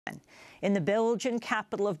In the Belgian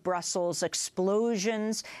capital of Brussels,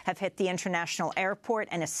 explosions have hit the international airport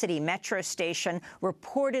and a city metro station,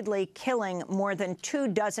 reportedly killing more than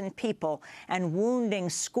 24 people and wounding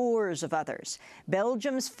scores of others.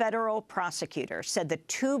 Belgium's federal prosecutor said the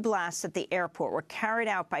 2 blasts at the airport were carried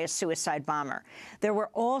out by a suicide bomber. There were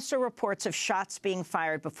also reports of shots being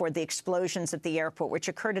fired before the explosions at the airport, which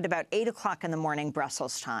occurred at about 8 o'clock in the morning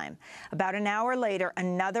Brussels time. About an hour later,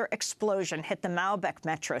 another explosion hit the Malbec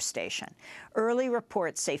metro station. Early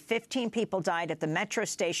reports say 15 people died at the metro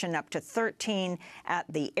station, up to 13 at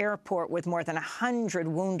the airport, with more than 100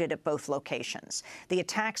 wounded at both locations. The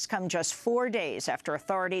attacks come just 4 days after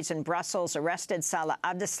authorities in Brussels arrested Salah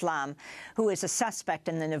Abdeslam, who is a suspect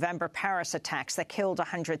in the November Paris attacks that killed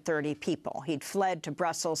 130 people. He'd fled to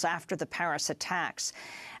Brussels after the Paris attacks.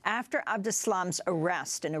 After Abdeslam's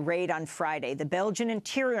arrest in a raid on Friday, the Belgian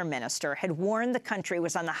Interior Minister had warned the country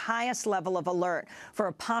was on the highest level of alert for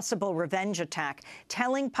a possible revenge attack,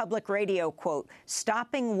 telling public radio, quote,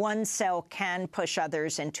 "Stopping one cell can push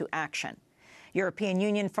others into action." European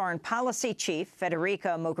Union Foreign Policy Chief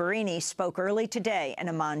Federica Mogherini spoke early today in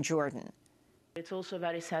Amman, Jordan. It's also a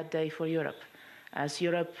very sad day for Europe, as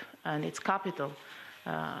Europe and its capital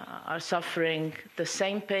are suffering the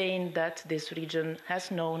same pain that this region has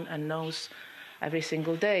known and knows every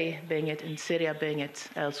single day, being it in Syria, being it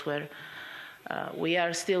elsewhere. We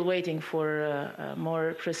are still waiting for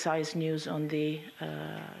more precise news on the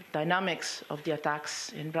dynamics of the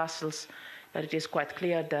attacks in Brussels, but it is quite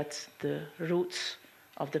clear that the roots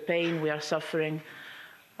of the pain we are suffering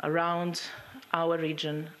around our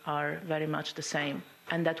region are very much the same,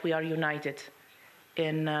 and that we are united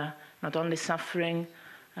in not only suffering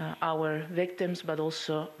our victims, but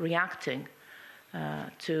also reacting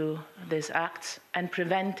to these acts and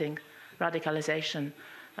preventing radicalization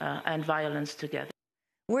and violence together.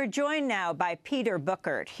 We're joined now by Peter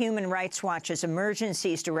Buchert, Human Rights Watch's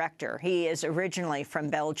Emergencies Director. He is originally from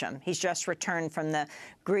Belgium. He's just returned from the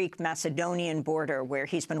Greek-Macedonian border, where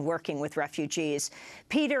he's been working with refugees.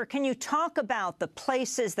 Peter, can you talk about the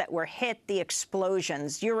places that were hit, the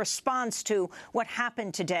explosions, your response to what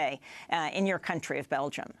happened today in your country of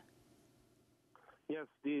Belgium? Yes,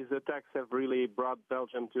 these attacks have really brought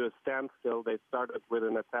Belgium to a standstill. They started with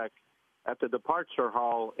an attack at the departure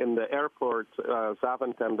hall in the airport,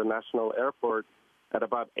 Zaventem, the national airport, at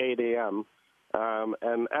about 8 a.m.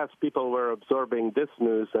 And as people were absorbing this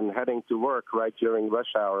news and heading to work right during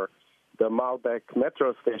rush hour, the Malbec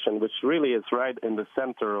metro station, which really is right in the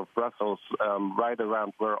center of Brussels, right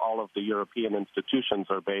around where all of the European institutions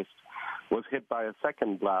are based, was hit by a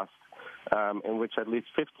second blast, in which at least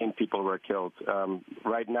 15 people were killed.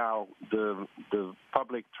 Right now, the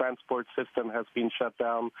public transport system has been shut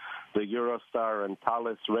down. The Eurostar and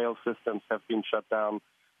Thalys rail systems have been shut down.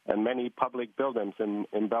 And many public buildings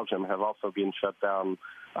in Belgium have also been shut down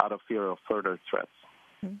out of fear of further threats.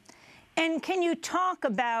 And can you talk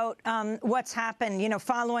about what's happened,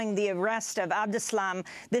 following the arrest of Abdeslam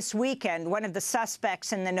this weekend, one of the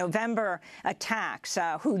suspects in the November attacks,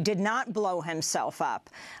 who did not blow himself up?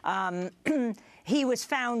 He was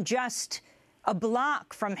found just a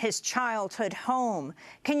block from his childhood home.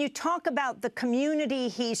 Can you talk about the community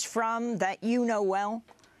he's from that you know well?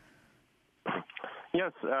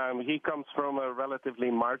 Yes, he comes from a relatively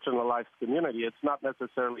marginalized community. It's not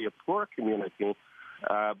necessarily a poor community.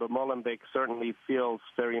 But Molenbeek certainly feels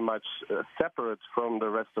very much separate from the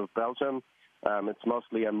rest of Belgium. It's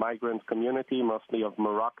mostly a migrant community, mostly of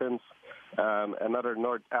Moroccans and other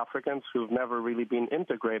North Africans who've never really been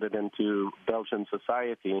integrated into Belgian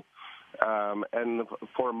society. And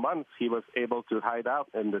for months, he was able to hide out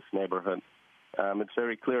in this neighborhood. It's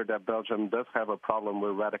very clear that Belgium does have a problem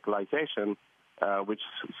with radicalization, which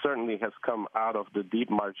certainly has come out of the deep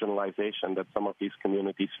marginalization that some of these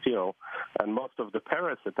communities feel. And most of the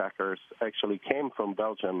Paris attackers actually came from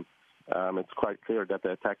Belgium. It's quite clear that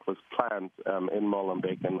the attack was planned in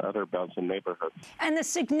Molenbeek and other Belgian neighborhoods. And the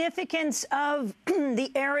significance of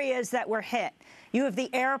the areas that were hit. You have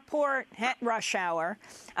the airport at rush hour,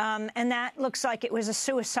 and that looks like it was a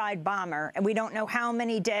suicide bomber. And we don't know how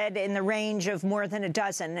many dead, in the range of more than a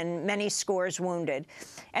dozen, and many scores wounded.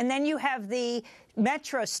 And then you have the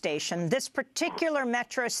metro station. This particular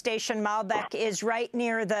metro station, Malbec, is right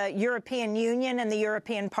near the European Union and the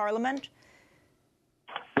European Parliament?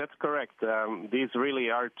 That's correct. These really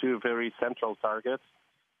are two very central targets.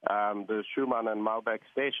 The Schuman and Malbec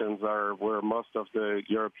stations are where most of the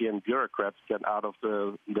European bureaucrats get out of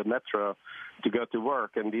the metro to go to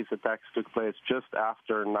work, and these attacks took place just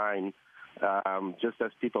after 9, just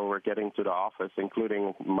as people were getting to the office,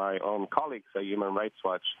 including my own colleagues at Human Rights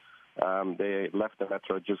Watch. They left the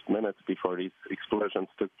metro just minutes before these explosions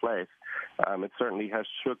took place. It certainly has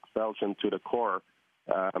shook Belgium to the core.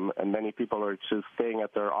 And many people are just staying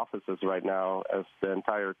at their offices right now as the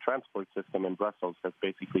entire transport system in Brussels has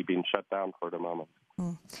basically been shut down for the moment.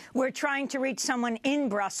 We're trying to reach someone in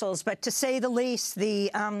Brussels, but to say the least, the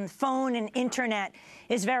phone and Internet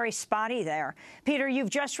is very spotty there. Peter, you've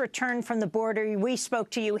just returned from the border. We spoke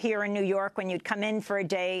to you here in New York when you'd come in for a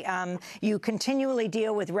day. You continually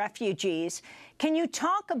deal with refugees. Can you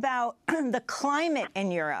talk about the climate in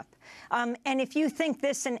Europe? And if you think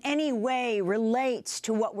this in any way relates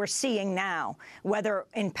to what we're seeing now, whether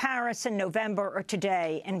in Paris in November or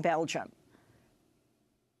today in Belgium?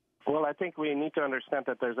 Well, I think we need to understand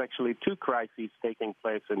that there's actually two crises taking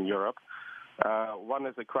place in Europe. One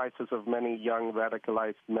is a crisis of many young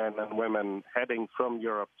radicalized men and women heading from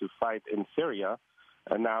Europe to fight in Syria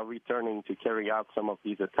and now returning to carry out some of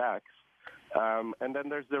these attacks. And then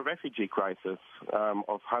there's the refugee crisis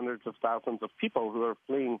of hundreds of thousands of people who are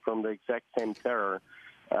fleeing from the exact same terror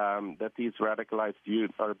that these radicalized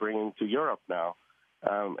youth are bringing to Europe now.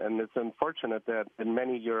 And it's unfortunate that in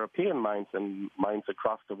many European minds and minds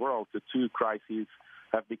across the world, the two crises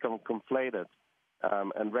have become conflated.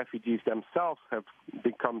 And refugees themselves have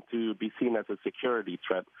become to be seen as a security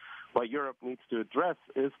threat. What Europe needs to address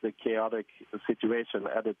is the chaotic situation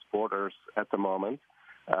at its borders at the moment,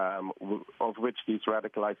 of which these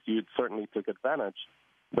radicalized youth certainly took advantage.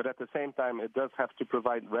 But at the same time, it does have to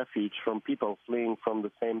provide refuge from people fleeing from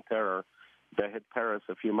the same terror that hit Paris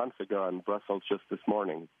a few months ago and Brussels just this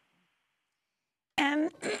morning.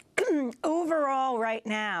 And overall right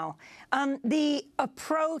now, the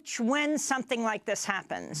approach when something like this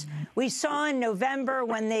happens, we saw in November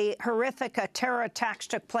when the horrific terror attacks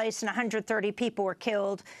took place and 130 people were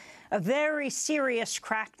killed, a very serious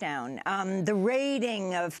crackdown, the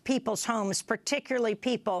raiding of people's homes, particularly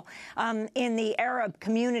people in the Arab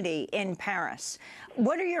community in Paris.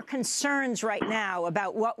 What are your concerns right now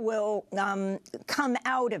about what will come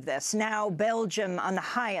out of this, now Belgium on the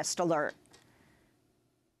highest alert?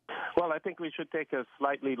 Well, I think we should take a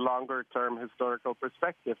slightly longer-term historical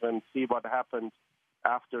perspective and see what happened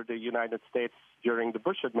after the United States during the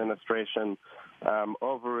Bush administration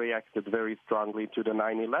overreacted very strongly to the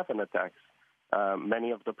 9/11 attacks.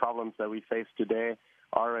 Many of the problems that we face today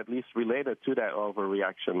are at least related to that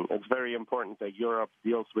overreaction. It's very important that Europe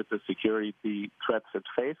deals with the security threats it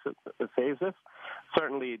faces.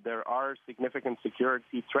 Certainly, there are significant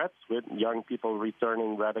security threats with young people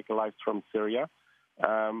returning radicalized from Syria.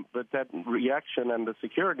 But that reaction and the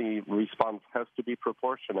security response has to be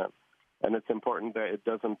proportionate. And it's important that it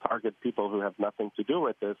doesn't target people who have nothing to do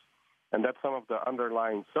with this. And that's some of the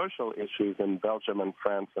underlying social issues in Belgium and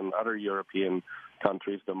France and other European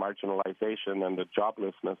countries, the marginalization and the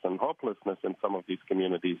joblessness and hopelessness in some of these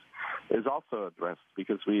communities is also addressed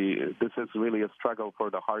because this is really a struggle for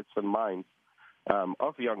the hearts and minds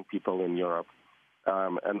of young people in Europe.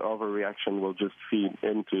 And overreaction will just feed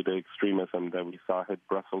into the extremism that we saw hit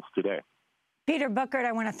Brussels today. Peter Bouckaert,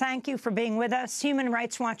 I want to thank you for being with us. Human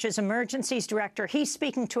Rights Watch's Emergencies Director. He's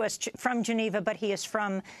speaking to us from Geneva, but he is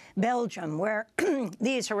from Belgium, where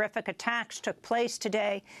these horrific attacks took place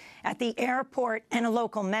today at the airport and a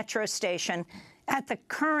local metro station. At the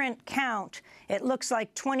current count, it looks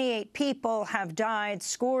like 28 people have died,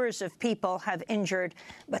 scores of people have injured,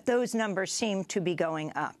 but those numbers seem to be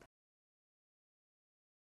going up.